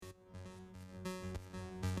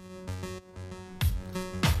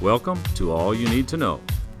Welcome to All You Need to Know,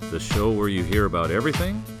 the show where you hear about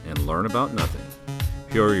everything and learn about nothing.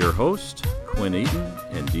 Here are your hosts, Quinn Eaton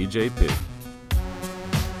and DJ Pig.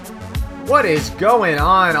 What is going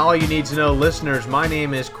on, All You Need to Know listeners? My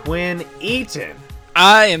name is Quinn Eaton.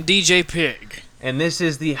 I am DJ Pig. And this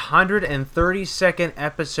is the 132nd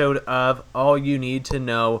episode of All You Need to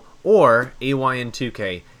Know, or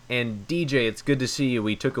AYN2K. And DJ, it's good to see you.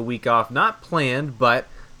 We took a week off, not planned, but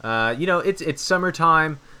it's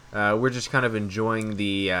summertime. We're just kind of enjoying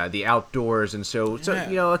the outdoors, and so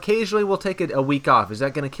occasionally we'll take a week off. Is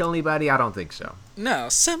that going to kill anybody? I don't think so. No,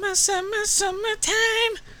 summertime.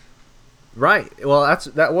 Right. Well,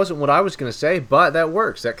 that wasn't what I was going to say, but that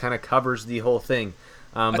works. That kind of covers the whole thing.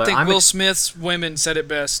 I think Will Smith's women said it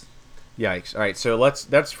best. Yikes. All right, so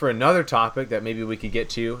that's for another topic that maybe we could get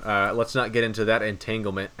to. Let's not get into that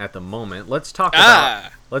entanglement at the moment. Let's talk.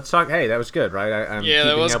 Hey, that was good, right?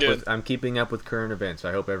 I'm keeping up with current events.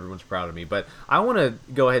 I hope everyone's proud of me. But I want to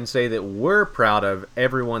go ahead and say that we're proud of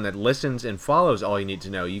everyone that listens and follows All You Need to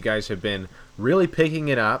Know. You guys have been really picking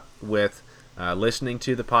it up with listening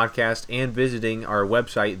to the podcast and visiting our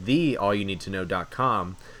website,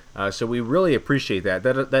 theallyouneedtoknow.com. So we really appreciate that.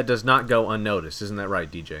 That does not go unnoticed. Isn't that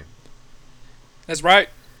right, DJ? That's right.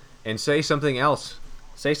 And say something else.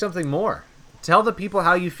 Say something more. Tell the people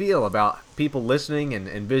how you feel about people listening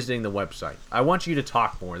and visiting the website. I want you to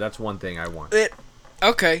talk more. That's one thing I want.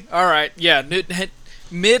 Okay. All right. Yeah.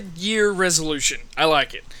 Mid-year resolution. I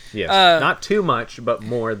like it. Yes. Not too much, but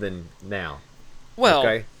more than now. Well,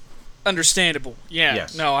 okay? Understandable. Yeah.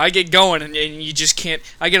 Yes. No, I get going and you just can't.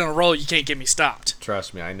 I get on a roll. You can't get me stopped.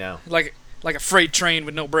 Trust me, I know. Like a freight train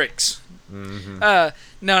with no brakes. Mm-hmm.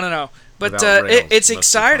 No. But it's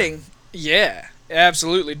exciting. Yeah.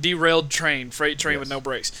 Absolutely. Derailed train. Freight train with no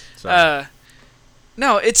brakes.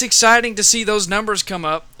 No, it's exciting to see those numbers come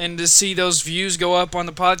up and to see those views go up on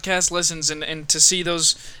the podcast listens and to see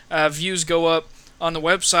those views go up on the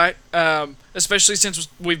website, especially since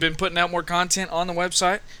we've been putting out more content on the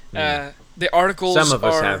website. The articles Some of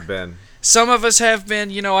us have been. Some of us have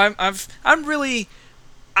been. You know, I'm really...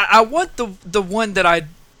 I want the one that I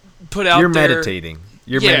put out there... You're meditating.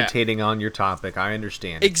 You're meditating on your topic. I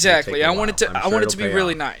understand. Exactly. I want it to be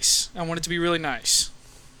really nice. I want it to be really nice.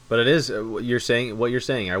 But it is what you're saying.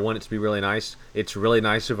 I want it to be really nice. It's really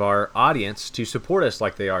nice of our audience to support us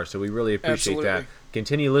like they are. So we really appreciate that.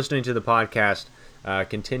 Continue listening to the podcast.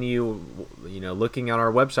 Continue, looking on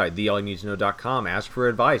our website, theallyouneedtoknow.com. Ask for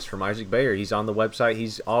advice from Isaac Bayer. He's on the website.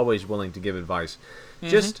 He's always willing to give advice. Mm-hmm.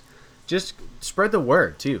 Just spread the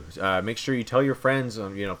word too. Make sure you tell your friends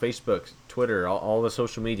on Facebook, Twitter, all the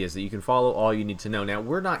social medias that you can follow All You Need to Know. Now,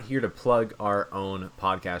 we're not here to plug our own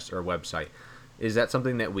podcast or website. Is that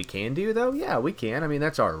something that we can do, though? Yeah, we can. I mean,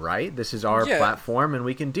 that's our right. This is our platform, and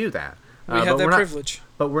we can do that. We have that privilege.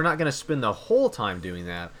 But we're not going to spend the whole time doing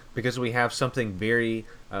that because we have something very,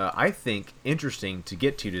 I think, interesting to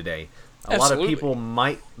get to today. A lot of people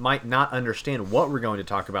might not understand what we're going to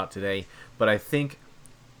talk about today, but I think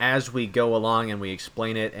as we go along and we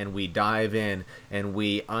explain it and we dive in and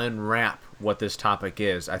we unwrap what this topic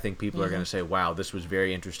is, I think people are going to say, wow, this was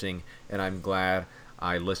very interesting, and I'm glad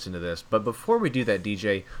I listened to this. But before we do that,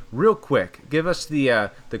 DJ, real quick, give us the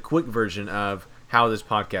quick version of how this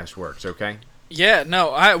podcast works, okay? Yeah,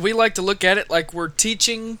 no, we like to look at it like we're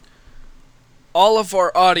teaching all of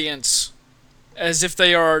our audience as if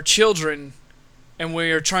they are our children, and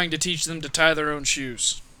we are trying to teach them to tie their own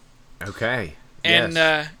shoes. Okay. And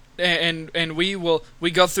yes. And we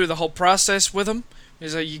go through the whole process with them.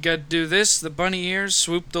 Is that you got to do this, the bunny ears,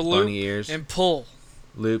 swoop the loop, and pull.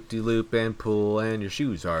 Loop-de-loop and pull, and your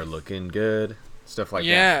shoes are looking good. Stuff like that.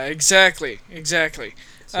 Yeah, exactly.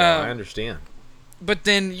 So I understand. But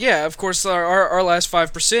then, of course, our last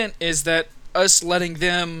 5% is that us letting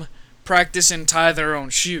them practice and tie their own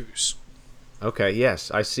shoes. Okay, yes,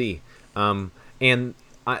 I see. And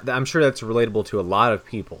I'm sure that's relatable to a lot of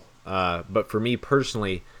people. But for me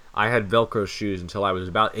personally, I had Velcro shoes until I was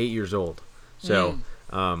about 8 years old. So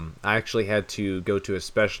I actually had to go to a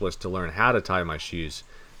specialist to learn how to tie my shoes.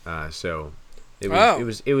 So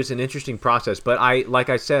it was an interesting process. But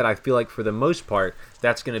like I said, I feel like for the most part,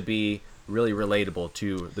 that's going to be really relatable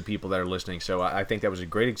to the people that are listening. So I think that was a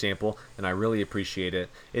great example, and I really appreciate it.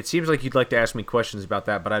 It seems like you'd like to ask me questions about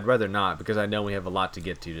that, but I'd rather not because I know we have a lot to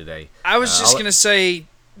get to today. I was just going to say,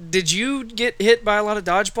 did you get hit by a lot of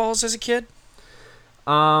dodgeballs as a kid?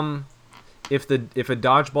 If a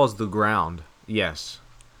dodgeball's the ground, yes.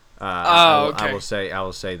 Okay. I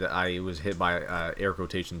will say that I was hit by air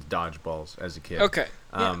quotations dodgeballs as a kid. Okay.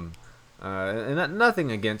 and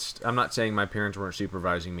nothing against. I'm not saying my parents weren't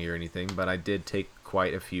supervising me or anything, but I did take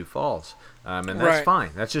quite a few falls, and that's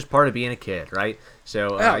fine. That's just part of being a kid, right?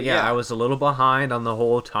 So I was a little behind on the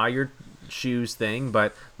whole tie your shoes thing,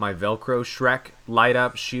 but my Velcro Shrek light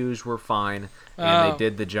up shoes were fine, and they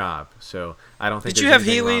did the job. So I don't think did you have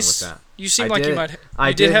Heelys? Wrong with that. You seem like you might.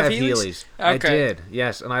 I did have Heelys. Okay. I did,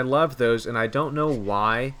 yes, and I loved those, and I don't know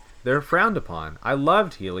why they're frowned upon. I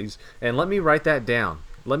loved Heelys, and let me write that down.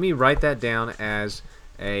 Let me write that down as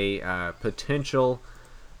a potential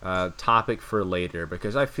topic for later,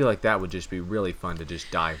 because I feel like that would just be really fun to just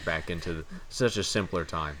dive back into such a simpler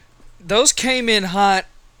time. Those came in hot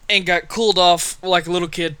and got cooled off like a little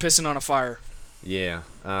kid pissing on a fire. Yeah,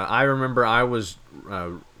 I remember I was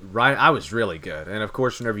I was really good, and of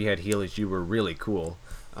course, whenever you had Heelys, you were really cool.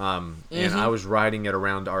 And I was riding it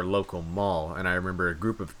around our local mall, and I remember a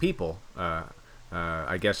group of people.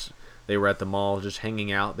 I guess they were at the mall just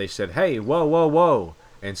hanging out. They said, "Hey, whoa, whoa, whoa!"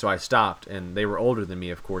 And so I stopped, and they were older than me,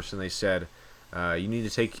 of course, and they said, "You need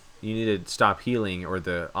to stop heeling, or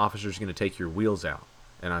the officer's going to take your wheels out."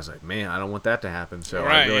 And I was like, man, I don't want that to happen. So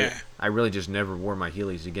I really just never wore my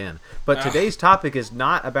Heelys again. But today's topic is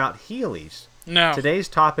not about Heelys. No. Today's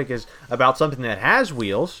topic is about something that has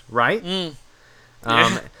wheels, right? And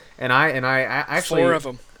I actually 4 of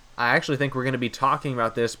them. I actually think we're going to be talking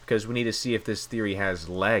about this because we need to see if this theory has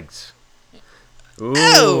legs.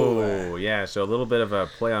 Ooh, yeah. So a little bit of a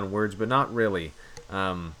play on words, but not really.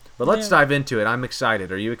 But let's dive into it. I'm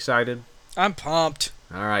excited. Are you excited? I'm pumped.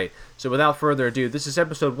 All right, so without further ado, this is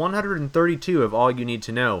episode 132 of All You Need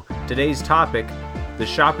to Know. Today's topic, the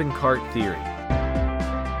shopping cart theory.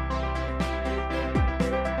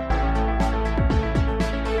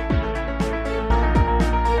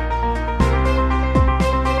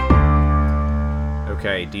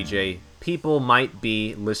 Okay, DJ, people might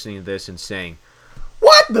be listening to this and saying,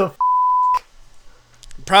 what the f***?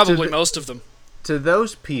 Probably most of them. To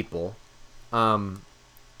those people,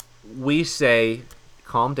 we say...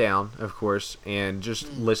 calm down, of course, and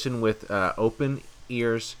just listen with open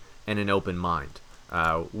ears and an open mind.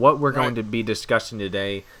 What we're going to be discussing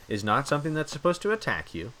today is not something that's supposed to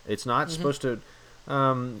attack you. It's not supposed to...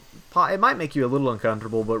 it might make you a little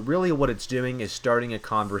uncomfortable, but really what it's doing is starting a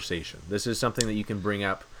conversation. This is something that you can bring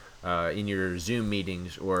up in your Zoom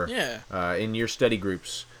meetings or in your study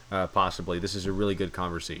groups, possibly. This is a really good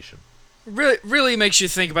conversation. Really makes you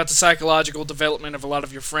think about the psychological development of a lot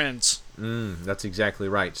of your friends. That's exactly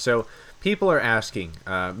right. So people are asking,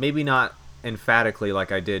 maybe not emphatically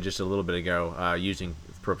like I did just a little bit ago, using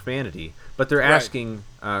profanity, but they're asking,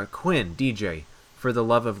 Quinn, DJ, for the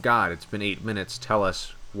love of God, it's been 8 minutes, tell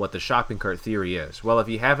us what the shopping cart theory is. Well, if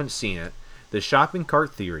you haven't seen it, the shopping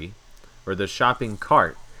cart theory, or the shopping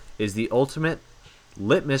cart, is the ultimate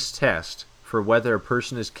litmus test for whether a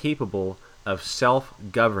person is capable of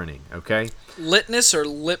self-governing, okay? Litmus or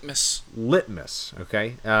litmus? Litmus,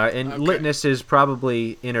 okay? And litmus is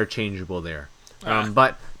probably interchangeable there.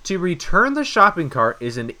 But to return the shopping cart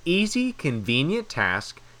is an easy, convenient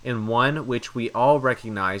task and one which we all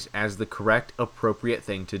recognize as the correct, appropriate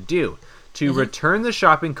thing to do. To return the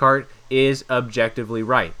shopping cart is objectively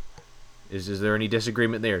right. Is there any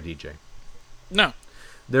disagreement there, DJ? No.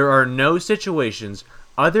 There are no situations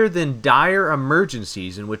other than dire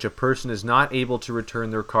emergencies in which a person is not able to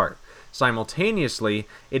return their cart. Simultaneously,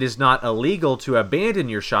 it is not illegal to abandon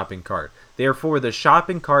your shopping cart. Therefore, the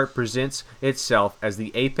shopping cart presents itself as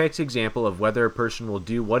the apex example of whether a person will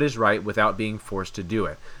do what is right without being forced to do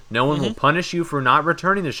it. No one will punish you for not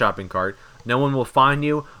returning the shopping cart. No one will fine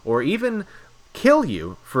you or even kill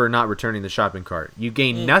you for not returning the shopping cart. You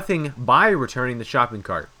gain nothing by returning the shopping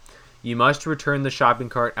cart. You must return the shopping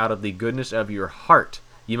cart out of the goodness of your heart.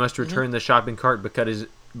 You must return the shopping cart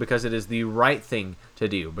because it is the right thing to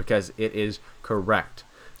do, because it is correct.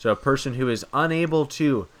 So a person who is unable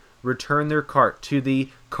to return their cart to the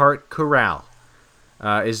cart corral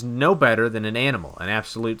is no better than an animal, an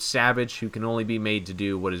absolute savage who can only be made to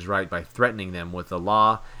do what is right by threatening them with the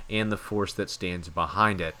law and the force that stands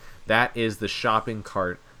behind it. That is the shopping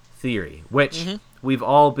cart theory, which we've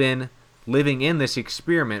all been living in this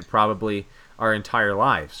experiment probably our entire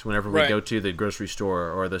lives whenever we go to the grocery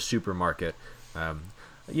store or the supermarket.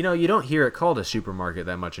 You know, you don't hear it called a supermarket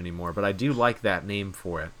that much anymore, but I do like that name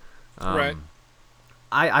for it.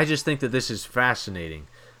 I just think that this is fascinating.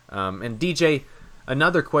 And DJ,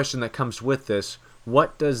 another question that comes with this,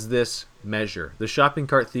 what does this measure? The shopping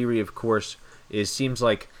cart theory, of course, seems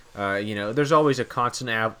like, there's always a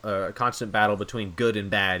constant battle between good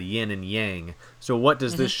and bad, yin and yang. So what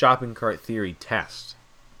does this shopping cart theory test?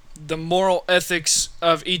 The moral ethics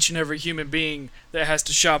of each and every human being that has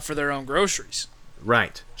to shop for their own groceries.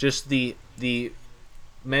 Right. Just the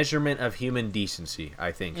measurement of human decency,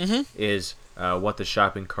 I think, is what the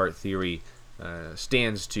shopping cart theory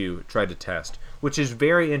stands to try to test, which is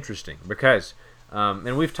very interesting because,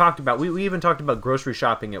 and we've talked about, we even talked about grocery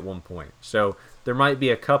shopping at one point. So there might be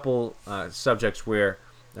a couple subjects where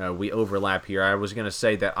we overlap here. I was going to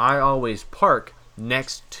say that I always park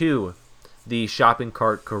next to the shopping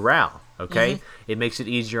cart corral. Okay, it makes it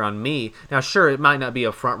easier on me. Now, sure, it might not be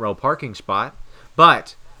a front row parking spot,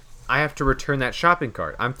 but I have to return that shopping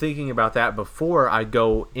cart. I'm thinking about that before I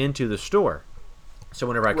go into the store. So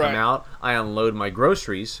whenever I come out, I unload my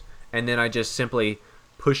groceries, and then I just simply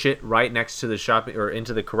push it right next to the shopping or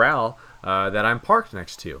into the corral that I'm parked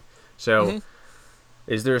next to. So,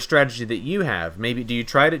 is there a strategy that you have? Maybe do you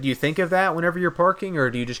try to? Do you think of that whenever you're parking,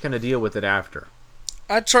 or do you just kind of deal with it after?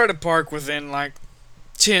 I try to park within like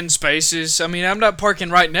 10 spaces. I mean, I'm not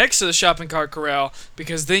parking right next to the shopping cart corral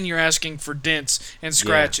because then you're asking for dents and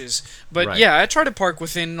scratches. But I try to park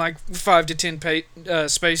within like 5 to 10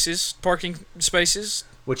 spaces, parking spaces.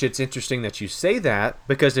 Which it's interesting that you say that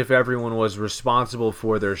because if everyone was responsible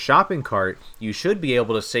for their shopping cart, you should be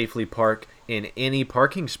able to safely park in any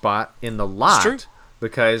parking spot in the lot. It's true.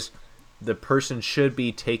 Because the person should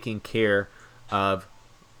be taking care of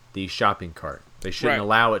the shopping cart. They shouldn't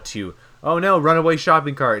allow it to, oh no, runaway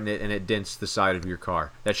shopping cart, and it dents the side of your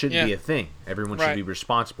car. That shouldn't be a thing. Everyone should be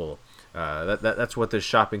responsible. That's what the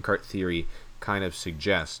shopping cart theory kind of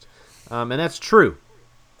suggests. And that's true.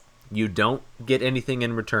 You don't get anything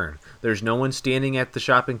in return. There's no one standing at the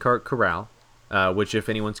shopping cart corral, which if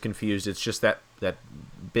anyone's confused, it's just that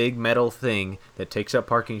big metal thing that takes up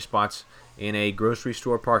parking spots in a grocery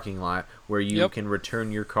store parking lot where you can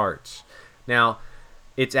return your carts. Now,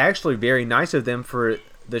 it's actually very nice of them for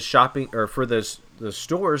the shopping or for the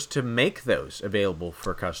stores to make those available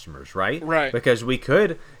for customers, right? Right. Because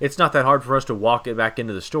it's not that hard for us to walk it back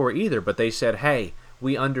into the store either, but they said, hey,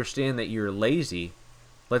 we understand that you're lazy.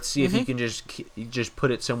 Let's see if you can just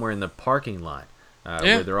put it somewhere in the parking lot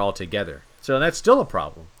where they're all together. So that's still a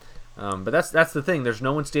problem. But that's the thing. There's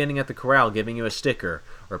no one standing at the corral giving you a sticker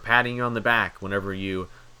or patting you on the back whenever you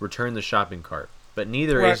return the shopping cart. But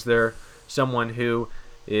neither is there someone who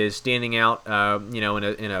is standing out,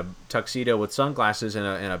 in a tuxedo with sunglasses and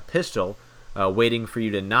a pistol, waiting for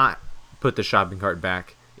you to not put the shopping cart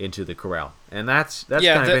back into the corral. And that's kind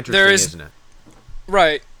of interesting, isn't it?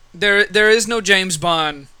 Right. There is no James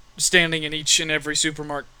Bond standing in each and every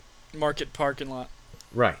supermarket parking lot.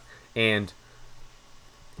 Right. And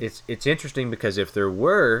it's interesting because if there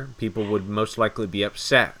were, people would most likely be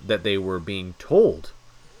upset that they were being told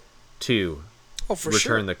to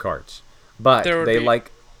return the carts. But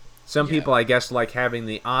some people, I guess, like having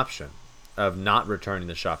the option of not returning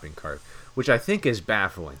the shopping cart, which I think is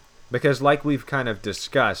baffling. Because like we've kind of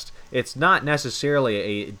discussed, it's not necessarily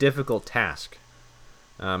a difficult task.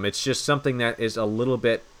 It's just something that is a little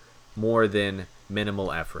bit more than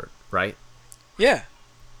minimal effort, right? Yeah.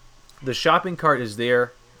 The shopping cart is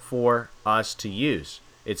there for us to use.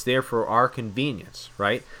 It's there for our convenience,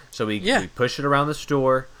 right? So we push it around the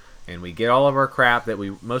store, and we get all of our crap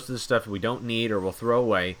most of the stuff we don't need or we'll throw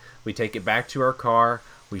away. We take it back to our car,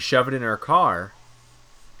 we shove it in our car,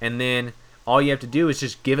 and then all you have to do is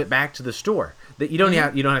just give it back to the store. That you don't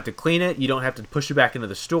have to clean it, you don't have to push it back into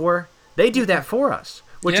the store. They do that for us,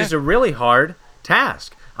 which is a really hard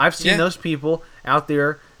task. I've seen those people out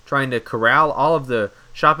there trying to corral all of the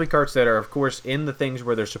shopping carts that are, of course, in the things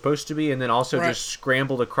where they're supposed to be, and then also just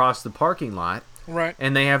scrambled across the parking lot. Right.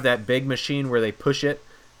 And they have that big machine where they push it.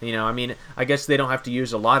 I guess they don't have to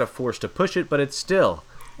use a lot of force to push it, but it's still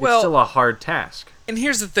a hard task. And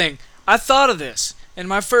here's the thing. I thought of this, and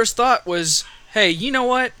my first thought was, hey, you know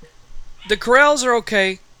what? The corrals are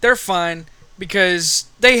okay. They're fine because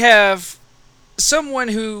they have someone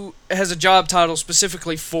who has a job title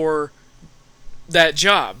specifically for that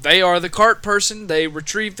job. They are the cart person. They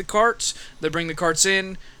retrieve the carts. They bring the carts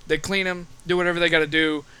in. They clean them, do whatever they got to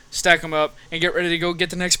do, stack them up, and get ready to go get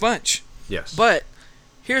the next bunch. Yes. But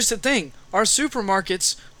here's the thing. Our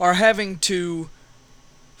supermarkets are having to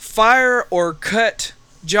fire or cut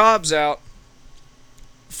jobs out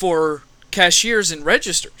for cashiers and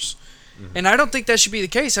registers. Mm-hmm. And I don't think that should be the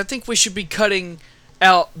case. I think we should be cutting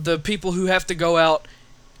out the people who have to go out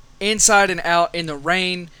inside and out in the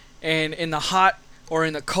rain and in the hot or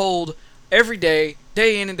in the cold every day,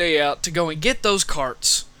 day in and day out, to go and get those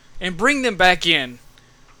carts and bring them back in,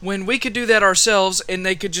 when we could do that ourselves and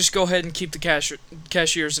they could just go ahead and keep the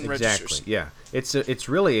cashiers and registers. Exactly. Yeah. It's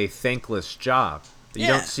really a thankless job. You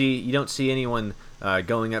don't see anyone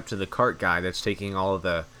going up to the cart guy that's taking all of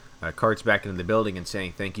the carts back into the building and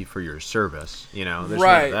saying thank you for your service. There's none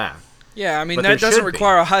of that. Yeah, I mean, that doesn't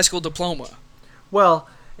require a high school diploma. Well,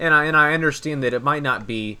 and I understand that it might not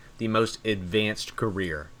be the most advanced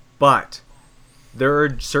career, but there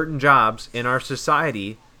are certain jobs in our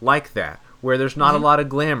society like that, where there's not a lot of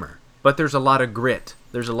glamour, but there's a lot of grit.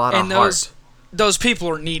 There's a lot of heart. Those people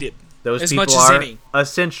are needed. Those people are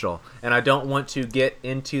essential, and I don't want to get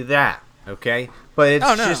into that, okay? But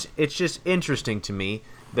it's just interesting to me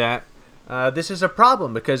that this is a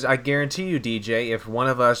problem, because I guarantee you, DJ, if one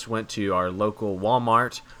of us went to our local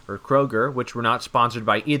Walmart or Kroger, which we're not sponsored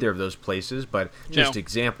by either of those places, but just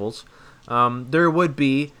examples, there would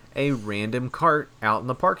be a random cart out in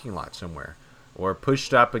the parking lot somewhere, or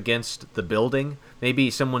pushed up against the building. Maybe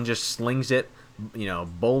someone just slings it,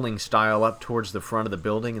 bowling style up towards the front of the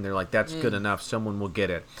building, and they're like, that's good enough, someone will get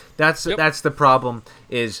it. That's the problem,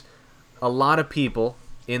 is a lot of people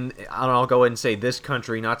I'll go ahead and say this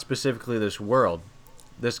country, not specifically this world,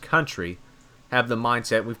 this country, have the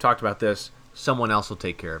mindset, we've talked about this, someone else will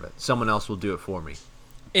take care of it. Someone else will do it for me.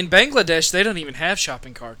 In Bangladesh, they don't even have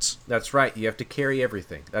shopping carts. That's right. You have to carry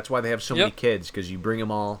everything. That's why they have so many kids, because you bring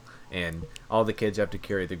them all, and all the kids have to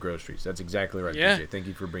carry the groceries. That's exactly right, DJ. Thank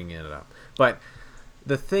you for bringing it up. But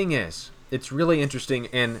the thing is, it's really interesting,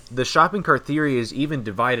 and the shopping cart theory is even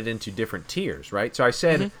divided into different tiers, right? So I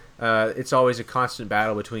said it's always a constant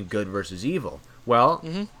battle between good versus evil. Well,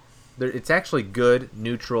 it's actually good,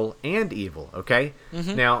 neutral, and evil, okay?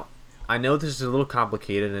 Now, I know this is a little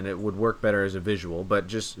complicated, and it would work better as a visual, but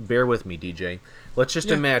just bear with me, DJ. Let's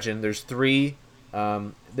just imagine there's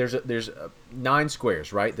there's 9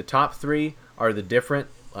 squares, right? The top 3 are the different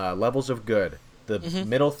levels of good. The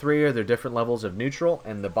middle 3 are the different levels of neutral,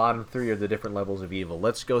 and the bottom 3 are the different levels of evil.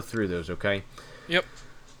 Let's go through those, okay? Yep.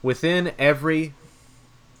 Within every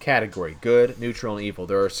category, good, neutral, and evil,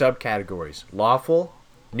 there are subcategories: lawful,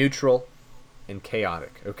 neutral, and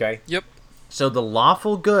chaotic, okay? Yep. So the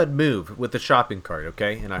lawful good move with the shopping cart,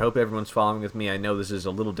 okay? And I hope everyone's following with me. I know this is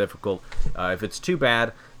a little difficult. If it's too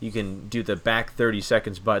bad, you can do the back 30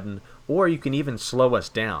 seconds button, or you can even slow us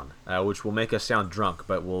down, which will make us sound drunk,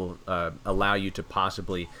 but will allow you to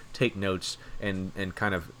possibly take notes and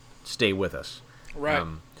kind of stay with us. Right.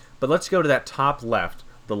 But let's go to that top left,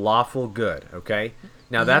 the lawful good, okay?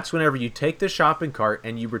 Now that's whenever you take the shopping cart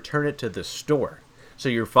and you return it to the store. So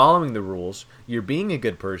you're following the rules, you're being a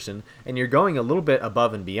good person, and you're going a little bit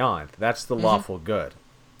above and beyond. That's the lawful good.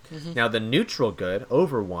 Now the neutral good,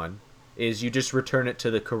 over one, is you just return it to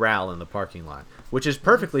the corral in the parking lot, which is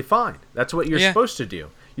perfectly fine. That's what you're supposed to do.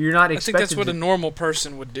 You're not expected. I think that's what a normal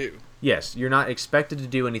person would do. Yes, you're not expected to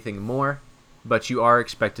do anything more, but you are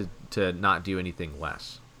expected to not do anything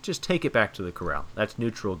less. Just take it back to the corral. That's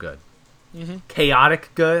neutral good. Chaotic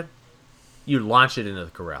good, you launch it into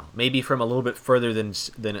the corral, maybe from a little bit further than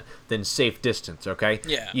safe distance. Okay.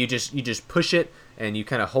 Yeah. You just push it, and you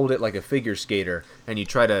kind of hold it like a figure skater, and you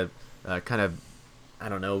try to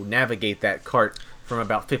navigate that cart from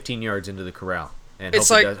about 15 yards into the corral, and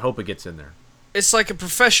hope it gets in there. It's like a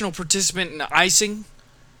professional participant in icing,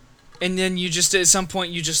 and then you just at some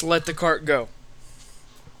point you just let the cart go.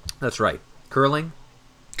 That's right. Curling,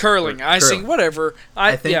 icing, whatever.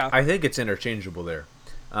 I think it's interchangeable there.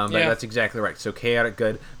 But that's exactly right. So chaotic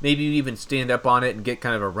good. Maybe you even stand up on it and get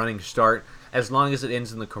kind of a running start. As long as it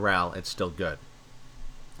ends in the corral, it's still good.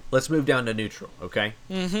 Let's move down to neutral, okay?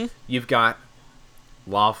 You've got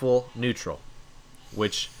lawful neutral,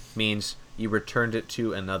 which means you returned it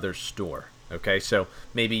to another store, okay? So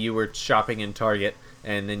maybe you were shopping in Target,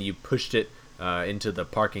 and then you pushed it into the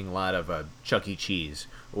parking lot of a Chuck E. Cheese,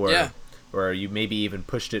 or you maybe even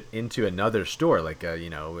pushed it into another store, like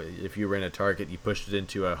if you were in a Target, you pushed it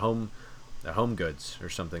into a Home Goods or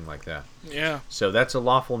something like that. Yeah. So that's a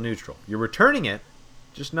lawful neutral. You're returning it,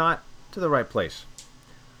 just not to the right place.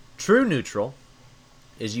 True neutral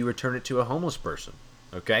is you return it to a homeless person.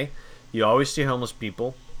 Okay, you always see homeless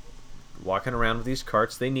people walking around with these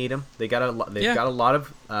carts. They need them. They've got a lot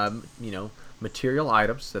of material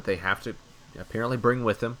items that they have to apparently bring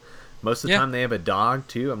with them. Most of the time they have a dog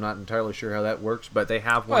too. I'm not entirely sure how that works, but they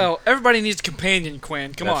have one. Well, everybody needs a companion,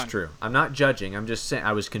 Quinn. Come on. That's true. I'm not judging. I'm just saying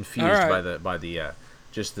I was confused by the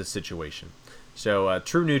just the situation. So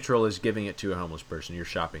true neutral is giving it to a homeless person, your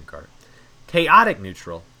shopping cart. Chaotic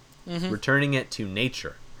neutral, returning it to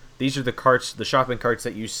nature. These are the shopping carts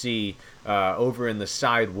that you see over in the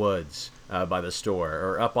side woods by the store,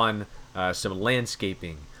 or up on some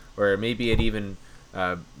landscaping, or maybe it even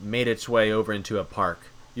made its way over into a park.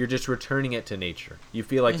 You're just returning it to nature. You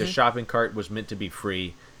feel like the shopping cart was meant to be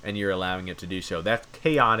free, and you're allowing it to do so. That's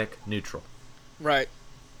chaotic neutral. Right.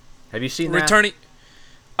 Have you seen that?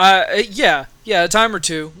 Yeah, a time or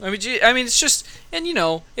two. I mean, it's just, and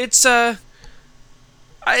it's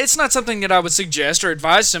it's not something that I would suggest or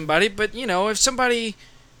advise somebody, but, if somebody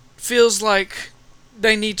feels like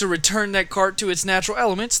they need to return that cart to its natural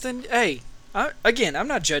elements, then, hey, I'm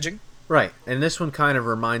not judging. Right, and this one kind of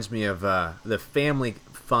reminds me of the family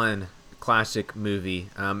fun classic movie.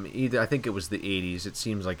 I think it was the 80s. It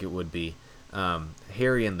seems like it would be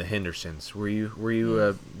Harry and the Hendersons.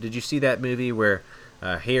 Did you see that movie where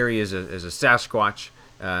Harry is a Sasquatch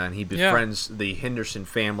and he befriends the Henderson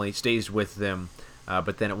family, stays with them,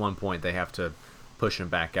 but then at one point they have to push him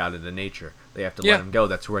back out into nature. They have to let him go.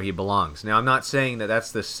 That's where he belongs. Now, I'm not saying that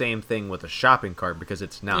that's the same thing with a shopping cart, because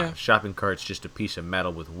it's not. A shopping cart's just a piece of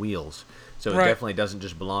metal with wheels. So it definitely doesn't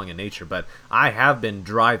just belong in nature. But I have been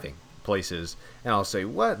driving places, and I'll say,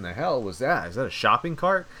 "What in the hell was that? Is that a shopping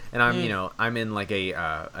cart?" And I'm in like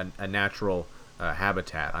a natural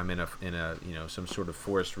habitat. I'm in a some sort of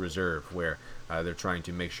forest reserve where they're trying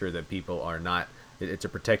to make sure that people are not. It's a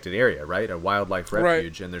protected area, right? A wildlife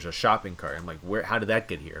refuge, and there's a shopping cart. I'm like, how did that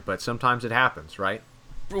get here? But sometimes it happens, right?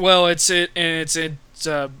 Well, it's a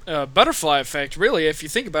butterfly effect, really, if you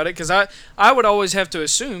think about it. Because I would always have to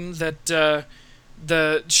assume that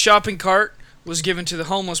the shopping cart was given to the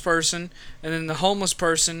homeless person, and then the homeless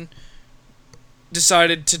person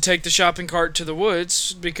decided to take the shopping cart to the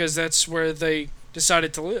woods because that's where they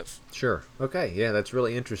decided to live. Sure. Okay. Yeah, that's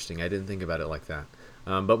really interesting. I didn't think about it like that.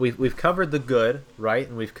 But we've covered the good, right?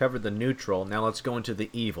 And we've covered the neutral. Now let's go into the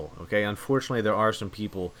evil, okay? Unfortunately, there are some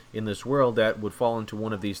people in this world that would fall into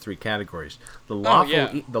one of these three categories. The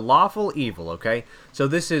lawful evil, okay? So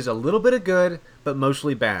this is a little bit of good, but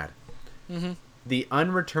mostly bad. Mm-hmm. The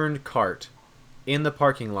unreturned cart in the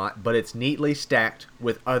parking lot, but it's neatly stacked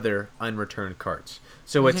with other unreturned carts.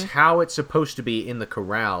 So it's how it's supposed to be in the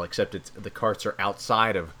corral, except the carts are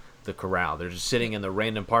outside of the corral. They're just sitting in the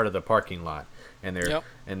random part of the parking lot. And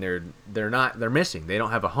they're missing. They don't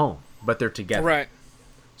have a home, but they're together. Right.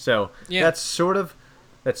 So that's sort of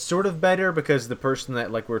better, because the person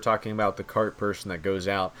that, like we were talking about, the cart person that goes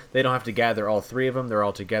out, they don't have to gather all three of them. They're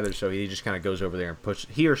all together. So he just kind of goes over there and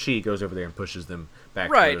he or she goes over there and pushes them back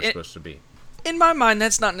to where they're supposed to be. In my mind,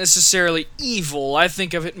 that's not necessarily evil. I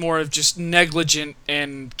think of it more of just negligent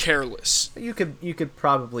and careless. You could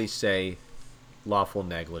probably say lawful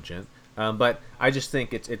negligent. But I just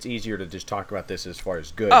think it's easier to just talk about this as far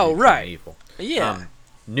as good and evil. Yeah.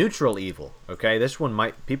 Neutral evil, okay? This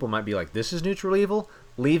one people might be like, this is neutral evil?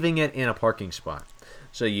 Leaving it in a parking spot.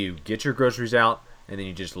 So you get your groceries out, and then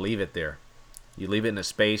you just leave it there. You leave it in a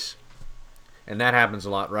space, and that happens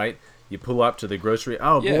a lot, right? You pull up to the grocery,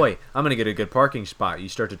 boy, I'm going to get a good parking spot. You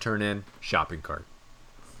start to turn in shopping cart.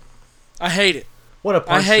 I hate it. What a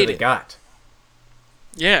punch to the gut.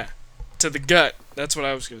 Yeah, to the gut. That's what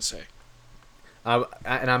I was going to say.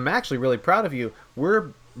 And I'm actually really proud of you. We're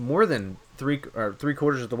more than three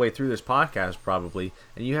quarters of the way through this podcast, probably,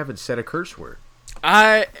 and you haven't said a curse word.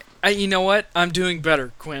 I you know what? I'm doing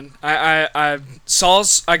better, Quinn. I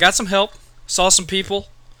got some help, saw some people,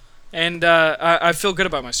 and I feel good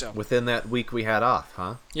about myself. Within that week we had off,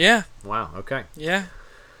 huh? Yeah. Wow. Okay. Yeah.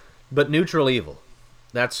 But neutral evil,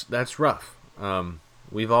 that's rough.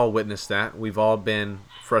 We've all witnessed that. We've all been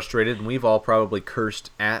frustrated, and we've all probably cursed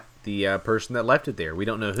at the person that left it there. We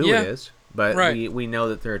don't know who it is, but we know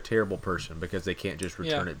that they're a terrible person because they can't just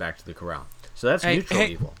return it back to the corral. So that's neutral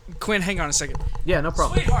evil. Quinn, hang on a second. Yeah, no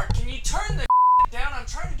problem. Sweetheart, can you turn the down? I'm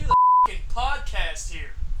trying to do the podcast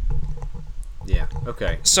here. Yeah.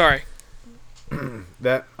 Okay. Sorry.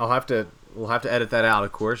 We'll have to edit that out,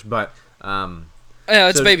 of course, but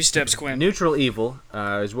it's baby steps, Quinn. Neutral evil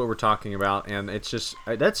is what we're talking about, and it's just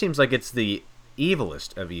that seems like it's the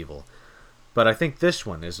evilest of evil. But I think this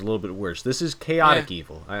one is a little bit worse. This is chaotic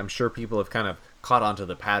evil. I'm sure people have kind of caught onto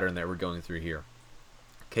the pattern that we're going through here.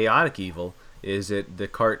 Chaotic evil is that the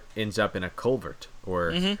cart ends up in a culvert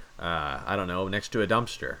or I don't know, next to a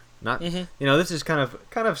dumpster. This is kind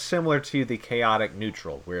of similar to the chaotic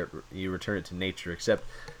neutral, where you return it to nature, except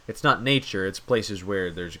it's not nature. It's places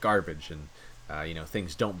where there's garbage and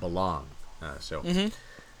things don't belong.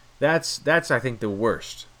 That's I think the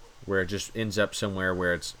worst, where it just ends up somewhere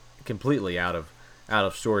where it's completely out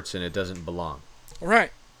of sorts and it doesn't belong.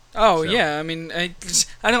 Right. Oh, yeah. I mean, I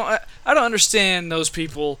don't understand those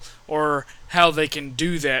people or how they can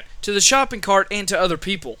do that to the shopping cart and to other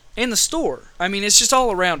people in the store. I mean, it's just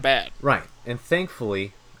all around bad. Right. And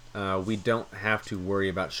thankfully, we don't have to worry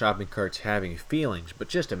about shopping carts having feelings, but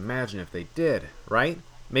just imagine if they did, right?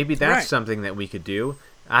 Maybe that's something that we could do.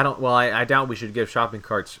 I doubt we should give shopping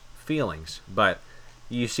carts feelings, but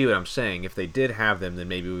you see what I'm saying. If they did have them, then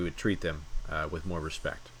maybe we would treat them with more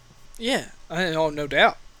respect. Yeah, no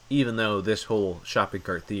doubt. even though this whole shopping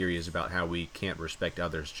cart theory is about how we can't respect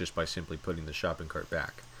others just by simply putting the shopping cart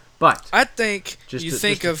back. But I think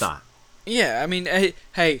thought. Yeah, I mean,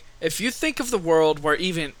 hey, if you think of the world where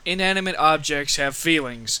even inanimate objects have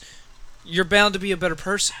feelings, you're bound to be a better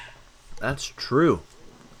person. That's true.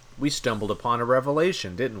 We stumbled upon a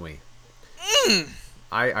revelation, didn't we?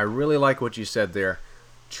 I really like what you said there.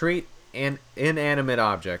 Treat inanimate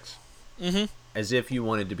objects as if you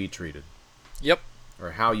wanted to be treated. Yep.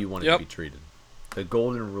 Or how you wanted to be treated. The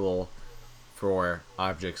golden rule for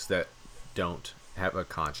objects that don't have a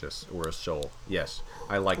conscience or a soul. Yes,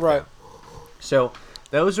 I like that. So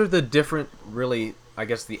those are the different, really, I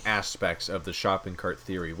guess, the aspects of the shopping cart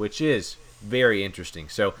theory, which is very interesting.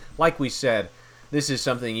 So, like we said, this is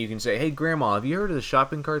something you can say, hey, Grandma, have you heard of the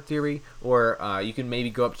shopping cart theory? Or you can maybe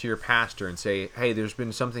go up to your pastor and say, hey, there's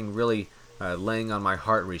been something really laying on my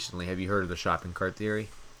heart recently. Have you heard of the shopping cart theory?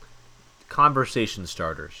 Conversation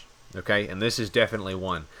starters, okay? And this is definitely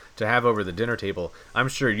one to have over the dinner table. I'm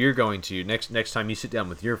sure you're going to, next time you sit down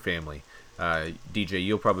with your family, DJ,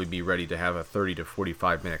 you'll probably be ready to have a 30 to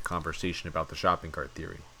 45-minute conversation about the shopping cart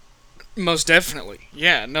theory. Most definitely.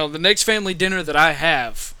 Yeah, no, the next family dinner that I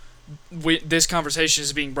have, this conversation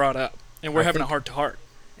is being brought up, and we're having a heart-to-heart.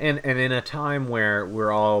 And in a time where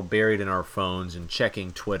we're all buried in our phones and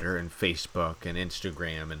checking Twitter and Facebook and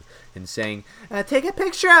Instagram and saying, take a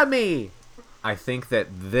picture of me, I think that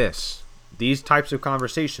these types of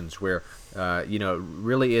conversations where,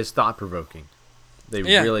 really is thought-provoking, they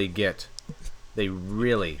really get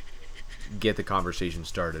the conversation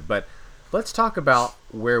started. But let's talk about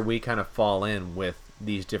where we kind of fall in with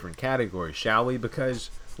these different categories, shall we? Because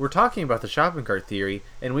we're talking about the shopping cart theory,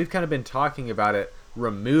 and we've kind of been talking about it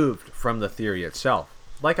removed from the theory itself.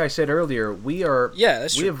 Like I said earlier, we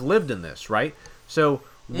have lived in this, right? So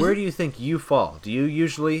where do you think you fall? Do you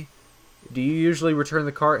usually return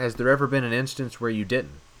the cart? Has there ever been an instance where you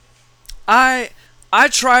didn't? I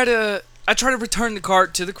try to return the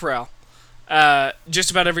cart to the corral.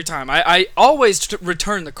 Just about every time. I always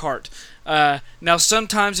return the cart. Now,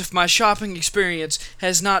 sometimes if my shopping experience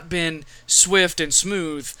has not been swift and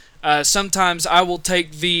smooth, sometimes I will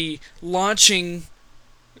take the launching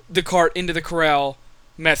the cart into the corral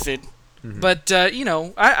method. But,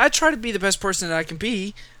 I try to be the best person that I can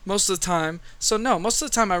be most of the time. So, no, most of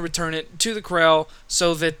the time I return it to the corral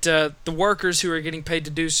so that the workers who are getting paid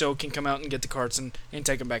to do so can come out and get the carts and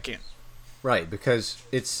take them back in. Right, because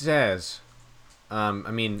it says...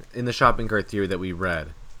 in the shopping cart theory that we read,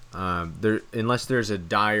 unless there's a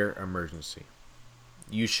dire emergency,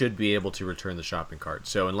 you should be able to return the shopping cart.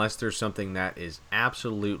 So unless there's something that is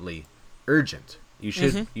absolutely urgent, you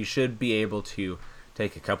should be able to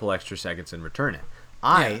take a couple extra seconds and return it.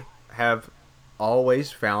 I have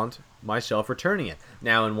always found myself returning it.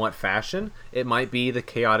 Now, in what fashion? It might be the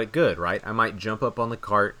chaotic good, right? I might jump up on the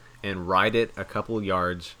cart and ride it a couple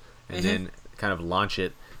yards and then kind of launch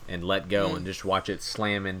it and let go and just watch it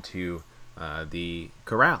slam into the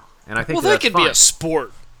corral. And I think that could be a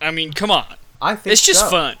sport. I mean, come on. I think it's just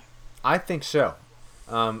fun. I think so.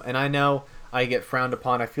 And I know I get frowned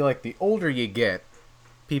upon. I feel like the older you get,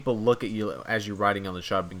 people look at you as you're riding on the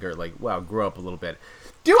shopping cart like, wow, grow up a little bit.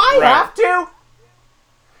 Do I have to?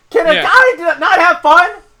 Can a guy not have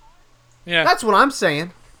fun? Yeah. That's what I'm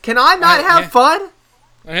saying. Can I not have fun?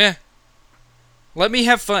 Yeah. Let me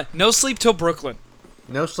have fun. No sleep till Brooklyn.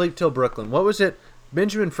 No sleep till Brooklyn. What was it?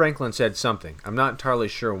 Benjamin Franklin said something. I'm not entirely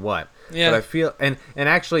sure what. Yeah. But I feel... And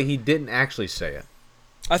actually, he didn't actually say it.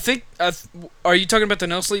 I think... are you talking about the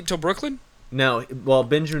no sleep till Brooklyn? No. Well,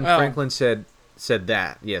 Benjamin Franklin said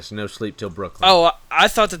that. Yes, no sleep till Brooklyn. Oh, I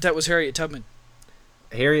thought that was Harriet Tubman.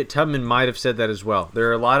 Harriet Tubman might have said that as well. There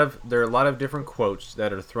are a lot of different quotes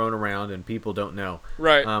that are thrown around and people don't know.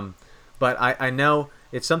 Right. But I know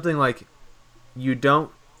it's something like you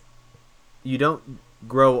don't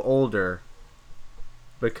grow older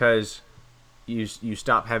because you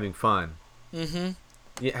stop having fun.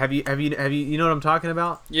 Have you you know what I'm talking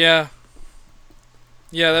about? Yeah,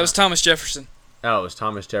 that was Thomas Jefferson. Oh, it was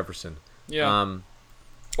Thomas Jefferson. Yeah.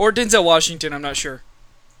 Or Denzel Washington, I'm not sure.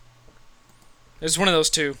 It's one of those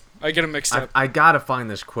two. I get them mixed up. I gotta find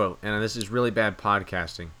this quote, and this is really bad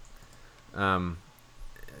podcasting.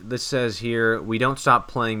 This says here, we don't stop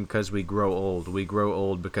playing because we grow old. We grow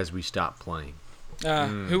old because we stop playing.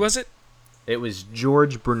 Who was it? It was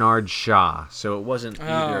George Bernard Shaw, so it wasn't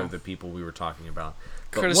either of the people we were talking about.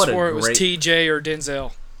 Could have swore it was TJ or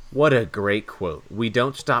Denzel. What a great quote. We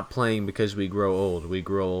don't stop playing because we grow old. We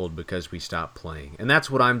grow old because we stop playing. And that's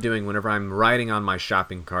what I'm doing whenever I'm riding on my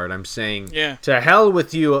shopping cart. I'm saying, to hell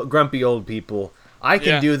with you grumpy old people. I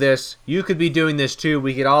can do this. You could be doing this too.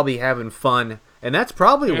 We could all be having fun And that's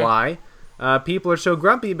probably why people are so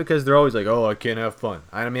grumpy, because they're always like, oh, I can't have fun.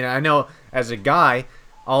 I mean, I know as a guy,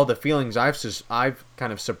 all the feelings I've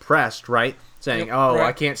kind of suppressed, right? Saying,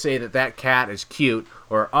 I can't say that cat is cute,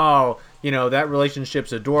 or, that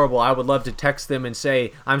relationship's adorable. I would love to text them and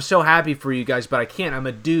say, I'm so happy for you guys, but I can't. I'm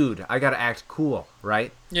a dude. I got to act cool,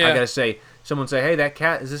 right? Yeah. I got to say, someone say, hey,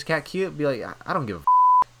 is this cat cute? Be like, I don't give a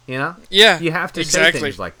you know? Yeah. You have to say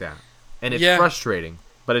things like that. And it's frustrating,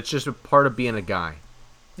 but it's just a part of being a guy.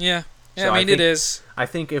 Yeah. Yeah, so I mean, it is. I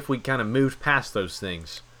think if we kind of moved past those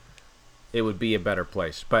things, it would be a better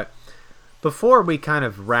place. But before we kind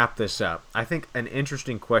of wrap this up, I think an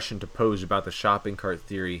interesting question to pose about the shopping cart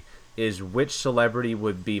theory is which celebrity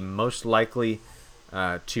would be most likely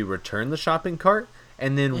to return the shopping cart,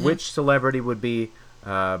 and then which celebrity would be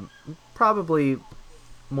probably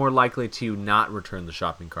more likely to not return the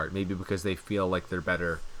shopping cart, maybe because they feel like they're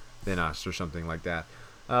better than us or something like that.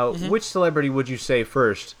 Which celebrity would you say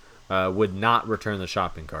first would not return the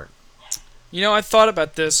shopping cart? You know, I thought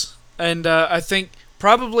about this, and I think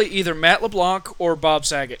probably either Matt LeBlanc or Bob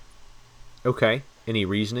Saget. Okay. Any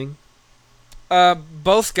reasoning?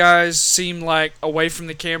 Both guys seem like, away from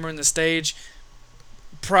the camera and the stage,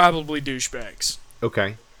 probably douchebags.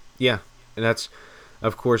 Okay. Yeah. And that's,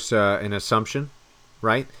 of course, an assumption,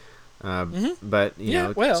 right? But, you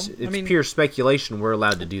know, it's pure speculation. We're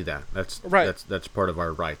allowed to do that. That's part of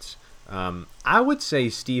our rights. I would say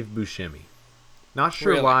Steve Buscemi. Not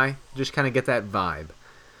sure why. Just kind of get that vibe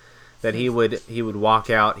that he would walk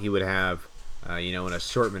out. He would have, an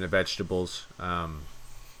assortment of vegetables.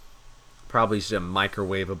 Probably some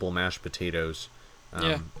microwavable mashed potatoes.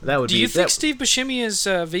 That would. Do you think Steve Buscemi is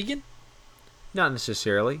vegan? Not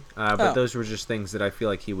necessarily, but those were just things that I feel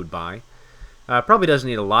like he would buy. Probably doesn't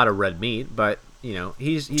eat a lot of red meat, but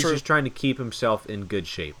he's just trying to keep himself in good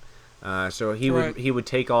shape. So he would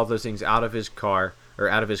take all those things out of his car or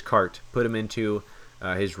out of his cart, put them into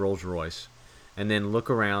his Rolls Royce, and then look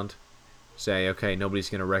around, say, okay, nobody's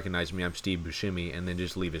going to recognize me. I'm Steve Buscemi, and then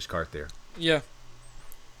just leave his cart there. Yeah.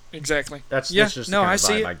 Exactly. That's just the kind of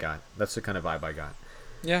vibe I got. That's the kind of vibe I got.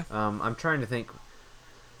 Yeah. I'm trying to think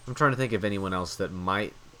of anyone else that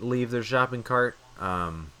might leave their shopping cart.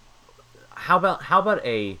 How about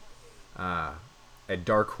a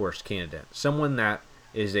dark horse candidate? Someone that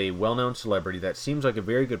is a well-known celebrity that seems like a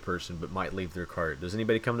very good person but might leave their cart. Does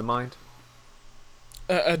anybody come to mind?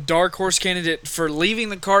 A dark horse candidate for leaving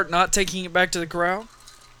the cart, not taking it back to the corral?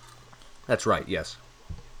 That's right, yes.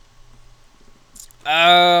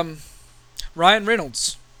 Ryan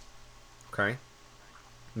Reynolds. Okay.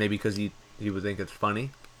 Maybe because he would think it's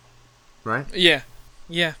funny, right? Yeah.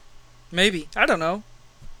 Maybe. I don't know.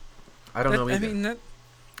 I don't know either. I mean,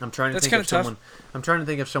 I'm trying to think of someone. I'm trying to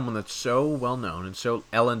think of someone that's so well known and so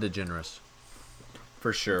Ellen DeGeneres.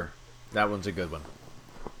 For sure, that one's a good one.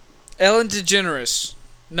 Ellen DeGeneres,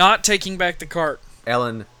 not taking back the cart.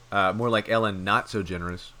 Ellen, more like Ellen, not so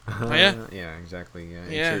generous. Yeah. Yeah, exactly.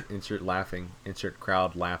 Yeah. Insert laughing. Insert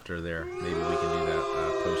crowd laughter there. Maybe we can do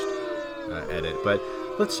that post edit. But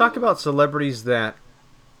let's talk about celebrities that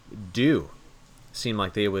do seem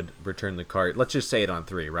like they would return the cart. Let's just say it on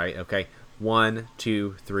 3, right? Okay. 1,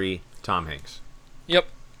 2, 3. Tom Hanks. Yep.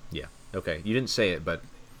 Yeah. Okay. You didn't say it, but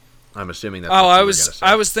I'm assuming that's.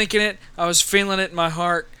 I was thinking it. I was feeling it in my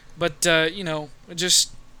heart. But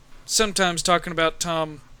just sometimes talking about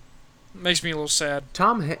Tom makes me a little sad.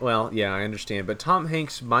 Well, yeah, I understand. But Tom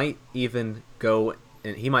Hanks might even go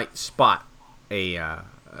and he might spot a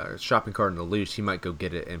shopping cart in the loose. He might go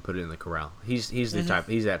get it and put it in the corral. He's the type.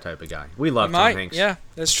 He's that type of guy. We love Tom Hanks. Yeah,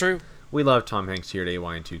 that's true. We love Tom Hanks here at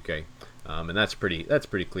AYN2K. And that's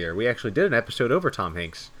pretty clear. We actually did an episode over Tom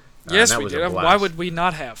Hanks. Yes, we did. Why would we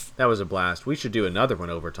not have? That was a blast. We should do another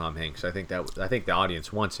one over Tom Hanks. I think the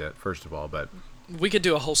audience wants it, first of all, but we could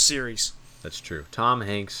do a whole series. That's true. Tom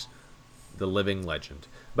Hanks, the living legend.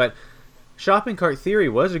 But shopping cart theory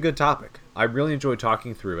was a good topic. I really enjoyed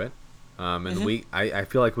talking through it, and I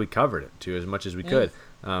feel like we covered it too as much as we could.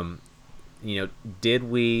 Did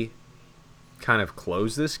we kind of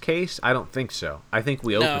close this case? I don't think so. I think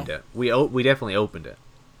we opened it. We definitely opened it.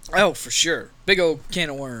 Oh, for sure. Big old can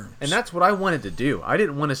of worms. And that's what I wanted to do. I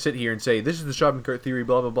didn't want to sit here and say, this is the shopping cart theory,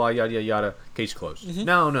 blah, blah, blah, yada, yada, yada, case closed. Mm-hmm.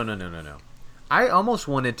 No. I almost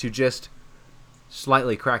wanted to just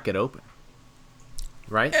slightly crack it open.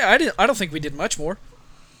 Right? Yeah, I don't think we did much more.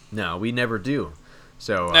 No, we never do.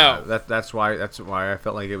 So that's why I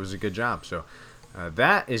felt like it was a good job. So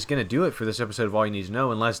that is going to do it for this episode of All You Need to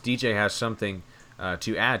Know, unless DJ has something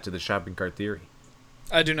to add to the shopping cart theory.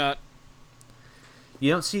 I do not. You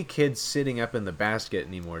don't see kids sitting up in the basket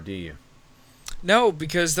anymore, do you? No,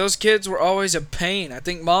 because those kids were always a pain. I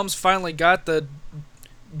think moms finally got the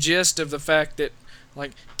gist of the fact that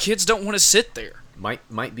like kids don't want to sit there.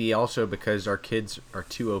 Might be also because our kids are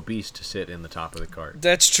too obese to sit in the top of the cart.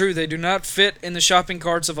 That's true. They do not fit in the shopping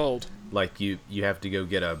carts of old. Like you have to go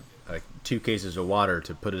get a 2 cases of water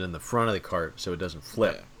to put it in the front of the cart so it doesn't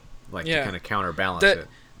flip. To kind of counterbalance it.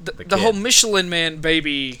 The whole Michelin Man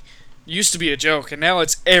baby used to be a joke, and now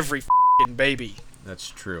it's every f***ing baby. That's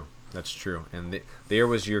true. And there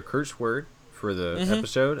was your curse word for the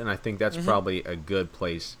episode, and I think that's probably a good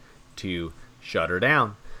place to shut her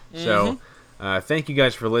down. So, thank you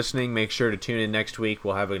guys for listening. Make sure to tune in next week.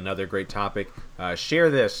 We'll have another great topic. Share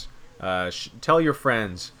this. Tell your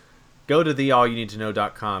friends. Go to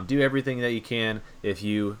theallyouneedtoknow.com. Do everything that you can if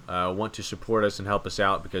you want to support us and help us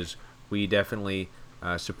out, because we definitely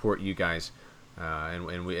support you guys.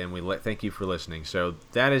 And we thank you for listening. So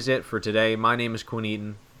that is it for today. My name is Quinn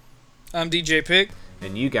Eaton. I'm DJ Pick.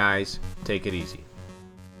 And you guys take it easy.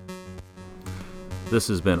 This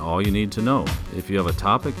has been All You Need to Know. If you have a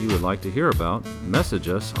topic you would like to hear about, message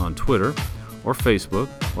us on Twitter or Facebook,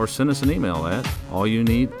 or send us an email at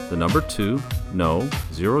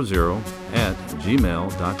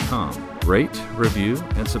allyouneedtoknow00@gmail.com. Rate, review,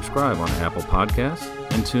 and subscribe on Apple Podcasts,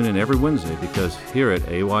 and tune in every Wednesday because here at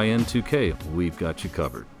AYN2K, we've got you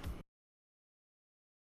covered.